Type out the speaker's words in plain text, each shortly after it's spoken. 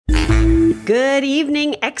Good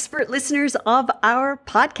evening, expert listeners of our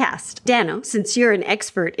podcast. Danno, since you're an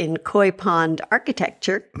expert in koi pond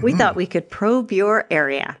architecture, we thought we could probe your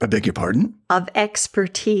area. I beg your pardon? Of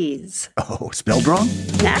expertise. Oh, spelled wrong?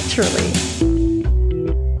 Naturally.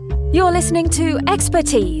 You're listening to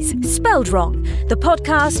Expertise, Spelled Wrong, the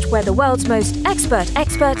podcast where the world's most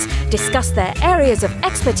experts discuss their areas of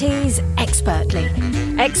expertise expertly.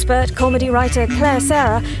 Expert comedy writer Clare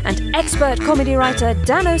Sera and expert comedy writer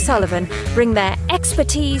Danno Sullivan bring their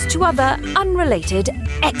expertise to other unrelated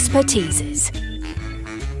expertises.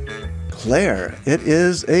 Claire, it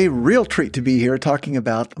is a real treat to be here talking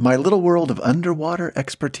about my little world of underwater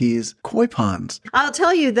expertise, koi ponds. I'll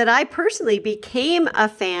tell you that I personally became a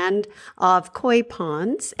fan of koi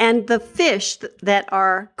ponds and the fish that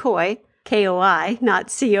are koi, K-O-I,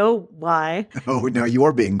 not C-O-Y. Oh, now you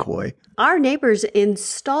are being coy. Our neighbors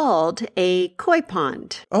installed a koi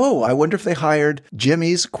pond. Oh, I wonder if they hired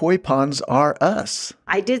Jimmy's Koi Ponds Are Us.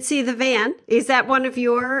 I did see the van. Is that one of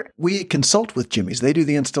your... We consult with Jimmy's. They do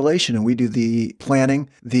the installation and we do the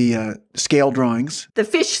planning, the scale drawings. The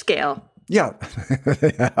fish scale. Yeah.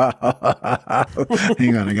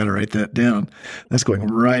 Hang on, I got to write that down. That's going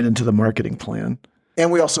right into the marketing plan. And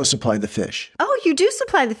we also supply the fish. Oh, you do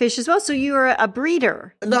supply the fish as well. So you are a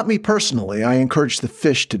breeder. Not me personally. I encourage the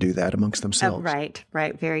fish to do that amongst themselves. Right.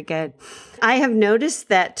 Very good. I have noticed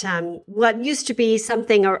that what used to be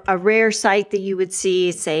something, a rare sight that you would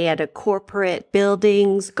see, say, at a corporate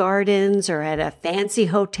buildings, gardens, or at a fancy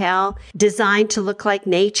hotel, designed to look like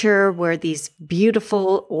nature, where these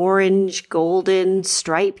beautiful orange, golden,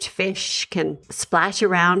 striped fish can splash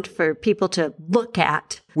around for people to look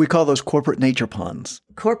at. We call those corporate nature ponds.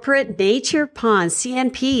 Corporate nature ponds,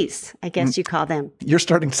 CNPs, I guess you call them. You're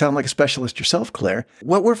starting to sound like a specialist yourself, Claire.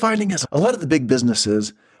 What we're finding is a lot of the big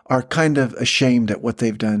businesses are kind of ashamed at what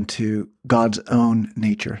they've done to God's own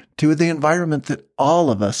nature, to the environment that all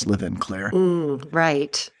of us live in, Claire.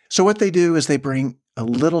 Right. So what they do is they bring a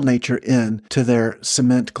little nature in to their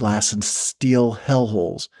cement, glass, and steel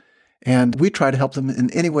hellholes. And we try to help them in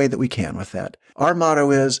any way that we can with that. Our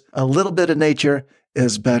motto is a little bit of nature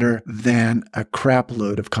is better than a crap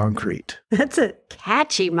load of concrete. That's a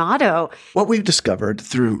catchy motto. What we've discovered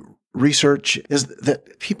through research is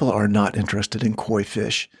that people are not interested in koi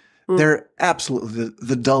fish. They're absolutely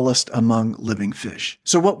the dullest among living fish.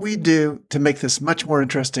 So what we do to make this much more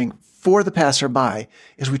interesting for the passerby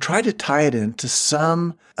is we try to tie it into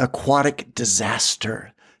some aquatic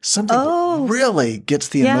disaster, something that really gets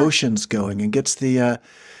the emotions going and gets the...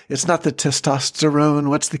 It's not the testosterone.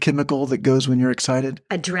 What's the chemical that goes when you're excited?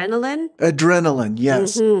 Adrenaline? Adrenaline,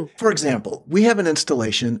 yes. For example, we have an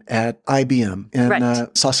installation at IBM in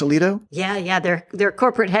Sausalito. Yeah, their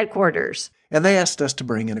corporate headquarters. And they asked us to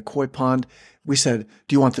bring in a koi pond. We said,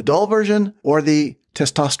 do you want the dull version or the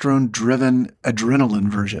testosterone-driven adrenaline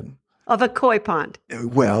version? Of a koi pond.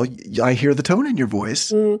 Well, I hear the tone in your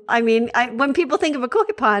voice. When people think of a koi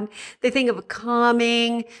pond, they think of a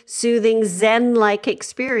calming, soothing, Zen-like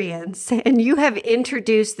experience. And you have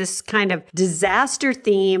introduced this kind of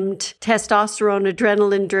disaster-themed, testosterone,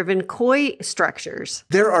 adrenaline-driven koi structures.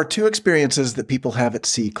 There are two experiences that people have at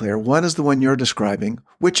sea, Claire. One is the one you're describing,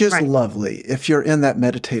 which is lovely if you're in that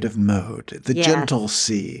meditative mode. The gentle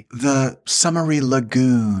sea, the summery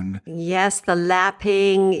lagoon. Yes, the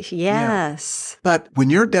lapping. Yes. But when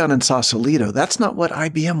you're down in Sausalito, that's not what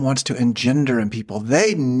IBM wants to engender in people.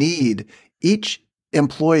 They need each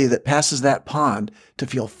employee that passes that pond to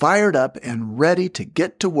feel fired up and ready to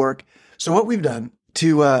get to work. So what we've done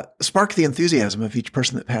to spark the enthusiasm of each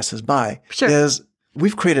person that passes by is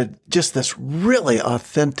we've created just this really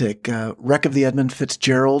authentic Wreck of the Edmund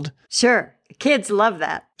Fitzgerald. Sure. Kids love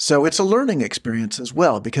that. So it's a learning experience as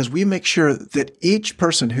well, because we make sure that each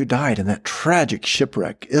person who died in that tragic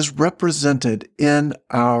shipwreck is represented in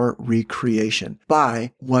our recreation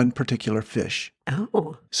by one particular fish.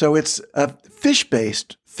 Oh. So it's a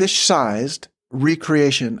fish-based, fish-sized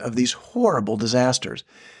recreation of these horrible disasters.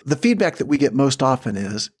 The feedback that we get most often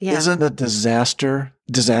is, isn't a disaster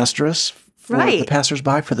disastrous for the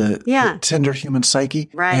passersby, for the tender human psyche?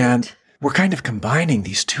 Right. And we're kind of combining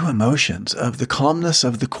these two emotions of the calmness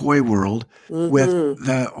of the koi world with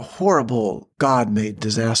the horrible God-made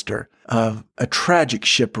disaster of a tragic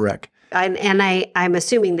shipwreck. And I'm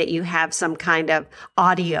assuming that you have some kind of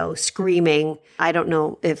audio screaming. I don't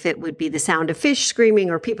know if it would be the sound of fish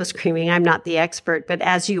screaming or people screaming. I'm not the expert, but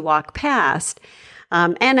as you walk past,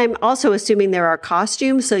 and I'm also assuming there are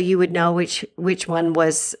costumes, so you would know which one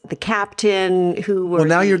was the captain, who were... Well,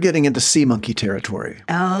 now you're getting into sea monkey territory.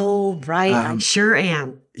 Oh, right. I sure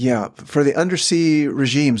am. Yeah. For the undersea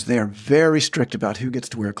regimes, they are very strict about who gets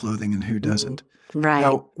to wear clothing and who doesn't. Right.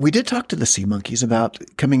 Now, we did talk to the sea monkeys about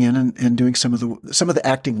coming in and doing some of the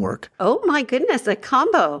acting work. Oh my goodness, a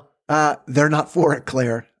combo. They're not for it,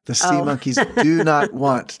 Claire. The sea monkeys do not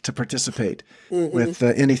want to participate with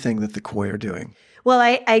anything that the koi are doing. Well,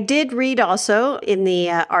 I did read also in the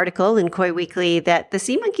article in Koi Weekly that the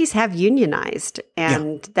sea monkeys have unionized,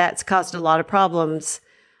 and that's caused a lot of problems,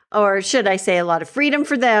 or should I say a lot of freedom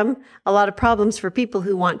for them, a lot of problems for people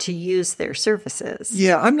who want to use their services.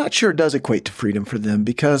 Yeah, I'm not sure it does equate to freedom for them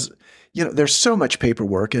because, there's so much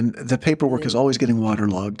paperwork, and the paperwork is always getting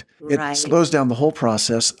waterlogged. It slows down the whole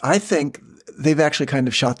process. I think they've actually kind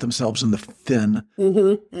of shot themselves in the fin.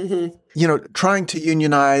 Trying to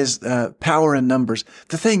unionize power in numbers.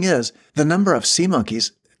 The thing is, the number of sea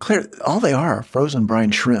monkeys, Claire, all they are frozen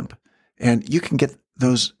brine shrimp. And you can get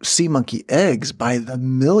those sea monkey eggs by the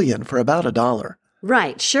million for about $1.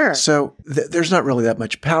 Right, sure. So there's not really that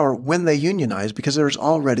much power when they unionize because there's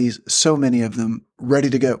already so many of them ready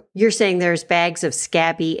to go. You're saying there's bags of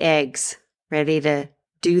scabby eggs ready to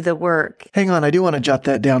do the work. Hang on, I do want to jot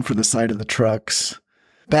that down for the side of the trucks.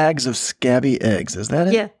 Bags of scabby eggs, is that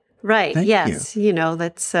it? Yeah, right. Thank yes, you.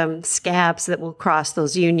 That's scabs that will cross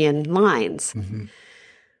those union lines.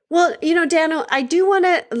 Well, Danno, I do want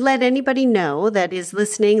to let anybody know that is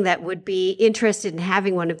listening that would be interested in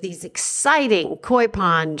having one of these exciting koi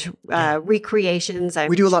pond recreations.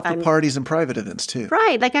 We do a lot for parties and private events too.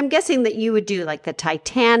 Right. Like I'm guessing that you would do like the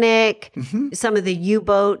Titanic, some of the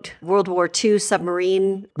U-boat, World War II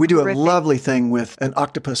submarine. We do a lovely thing with an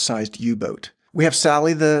octopus-sized U-boat. We have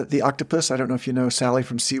Sally, the octopus. I don't know if you know Sally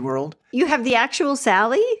from SeaWorld. You have the actual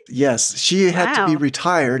Sally? Yes. She had to be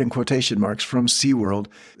retired, in quotation marks, from SeaWorld.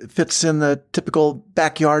 It fits in the typical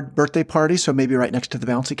backyard birthday party, so maybe right next to the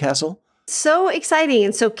bouncy castle. So exciting.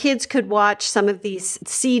 And so kids could watch some of these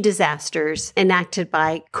sea disasters enacted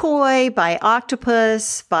by koi, by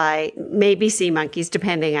octopus, by maybe sea monkeys,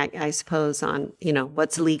 depending, I suppose, on,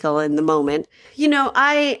 what's legal in the moment.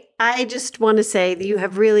 I just want to say that you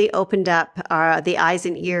have really opened up the eyes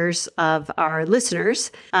and ears of our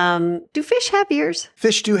listeners. Do fish have ears?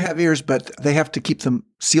 Fish do have ears, but they have to keep them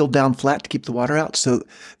sealed down flat to keep the water out, so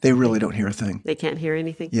they really don't hear a thing. They can't hear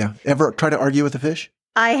anything? Yeah. Ever try to argue with a fish?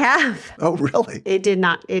 I have. Oh, really? It did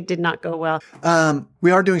not go well.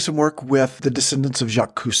 We are doing some work with the descendants of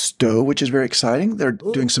Jacques Cousteau, which is very exciting. They're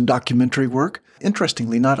doing some documentary work.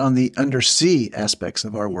 Interestingly, not on the undersea aspects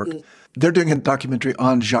of our work. They're doing a documentary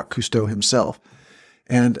on Jacques Cousteau himself.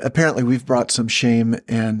 And apparently we've brought some shame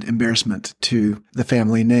and embarrassment to the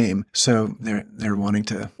family name. So they're wanting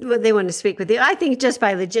to... Well, they want to speak with you. I think just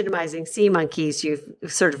by legitimizing sea monkeys, you've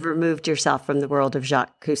sort of removed yourself from the world of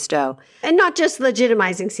Jacques Cousteau. And not just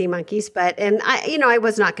legitimizing sea monkeys, but, and I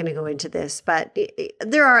was not going to go into this, but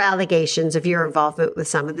there are allegations of your involvement with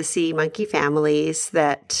some of the sea monkey families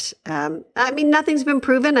that, nothing's been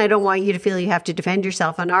proven. I don't want you to feel you have to defend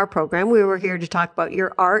yourself on our program. We were here to talk about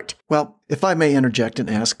your art. Well, if I may interject and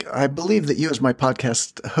ask, I believe that you as my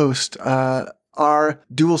podcast host are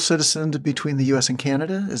dual citizens between the U.S. and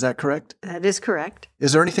Canada. Is that correct? That is correct.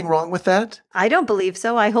 Is there anything wrong with that? I don't believe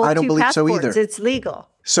so. I hold two passports. So either. It's legal.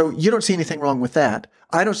 So you don't see anything wrong with that.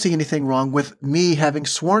 I don't see anything wrong with me having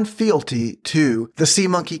sworn fealty to the Sea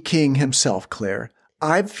Monkey King himself, Claire.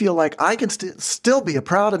 I feel like I can still be a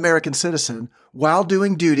proud American citizen while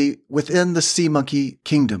doing duty within the Sea Monkey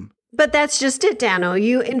Kingdom. But that's just it, Danno.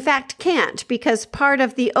 You, in fact, can't, because part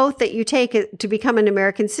of the oath that you take to become an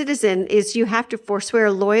American citizen is you have to forswear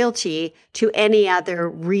loyalty to any other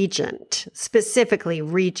regent, specifically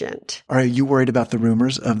regent. Are you worried about the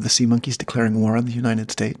rumors of the sea monkeys declaring war on the United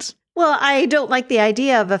States? Well, I don't like the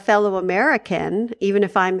idea of a fellow American, even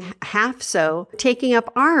if I'm half so, taking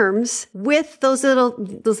up arms with those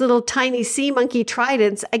little tiny sea monkey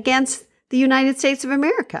tridents against the United States of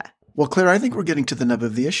America. Well, Claire, I think we're getting to the nub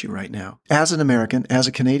of the issue right now. As an American, as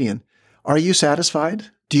a Canadian, are you satisfied?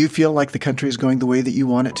 Do you feel like the country is going the way that you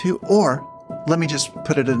want it to? Or, let me just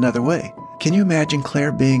put it another way. Can you imagine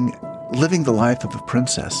Claire living the life of a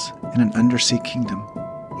princess in an undersea kingdom?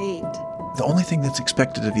 Right. The only thing that's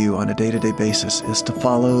expected of you on a day-to-day basis is to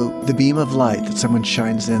follow the beam of light that someone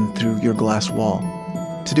shines in through your glass wall,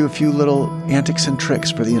 to do a few little antics and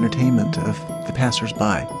tricks for the entertainment of the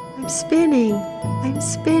passers-by. I'm spinning.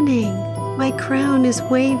 My crown is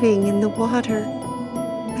waving in the water.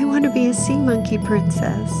 I want to be a sea monkey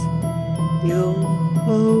princess.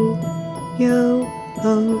 Yo-ho,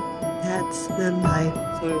 yo-ho, that's the life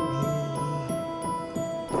for me.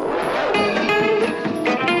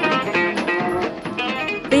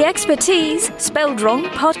 The Expertise, Spelled Wrong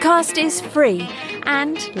podcast is free,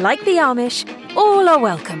 and like the Amish, all are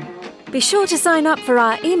welcome. Be sure to sign up for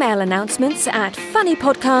our email announcements at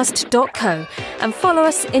funnypodcast.co and follow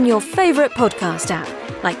us in your favourite podcast app,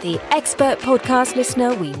 like the expert podcast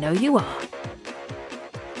listener we know you are.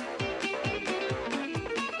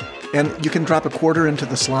 And you can drop a quarter into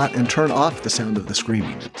the slot and turn off the sound of the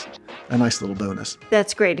screaming. It's a nice little bonus.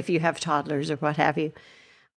 That's great if you have toddlers or what have you.